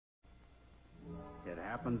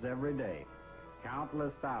happens every day,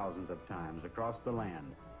 countless thousands of times across the land.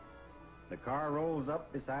 The car rolls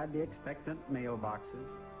up beside the expectant mailboxes,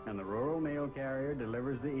 and the rural mail carrier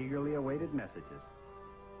delivers the eagerly awaited messages.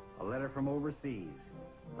 A letter from overseas,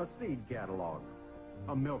 a seed catalog,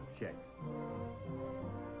 a milk check.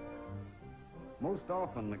 Most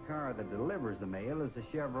often, the car that delivers the mail is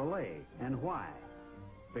a Chevrolet. And why?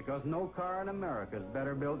 Because no car in America is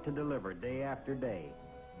better built to deliver day after day,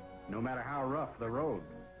 no matter how rough the road.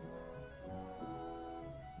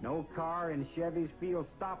 No car in Chevy's field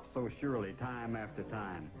stops so surely time after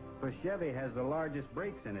time, for Chevy has the largest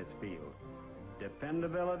brakes in its field.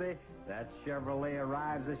 Dependability, that Chevrolet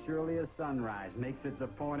arrives as surely as sunrise, makes its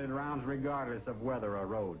appointed rounds regardless of weather or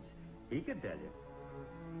roads. He could tell you.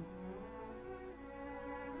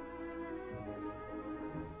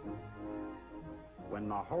 When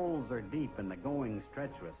the holes are deep and the going's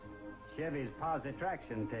treacherous, Chevy's positive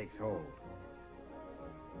traction takes hold.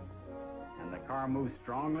 And the car moves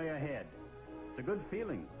strongly ahead. It's a good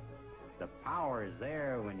feeling. The power is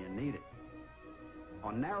there when you need it.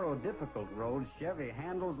 On narrow, difficult roads, Chevy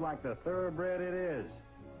handles like the thoroughbred it is.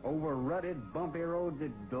 Over rutted, bumpy roads,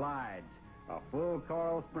 it glides. A full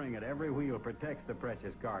coil spring at every wheel protects the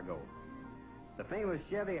precious cargo. The famous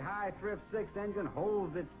Chevy High Thrift 6 engine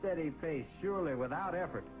holds its steady pace, surely without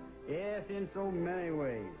effort. Yes, in so many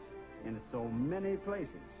ways, in so many places.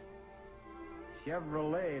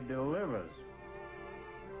 Chevrolet delivers.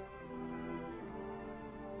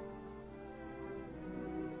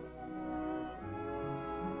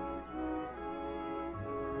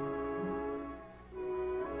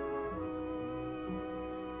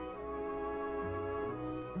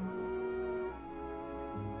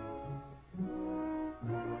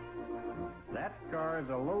 That car is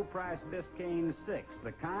a low-priced Biscayne 6,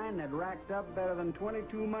 the kind that racked up better than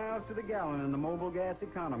 22 miles to the gallon in the mobile gas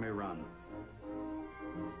economy run.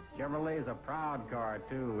 Chevrolet is a proud car,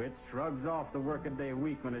 too. It shrugs off the workaday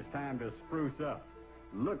week when it's time to spruce up.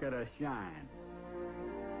 Look at us shine.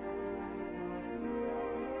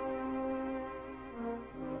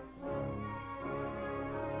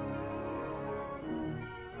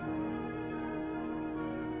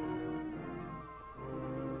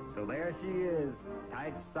 So there she is,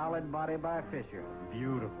 tight, solid body by Fisher.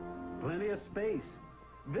 Beautiful. Plenty of space.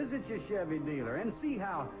 Visit your Chevy dealer and see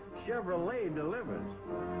how Chevrolet delivers.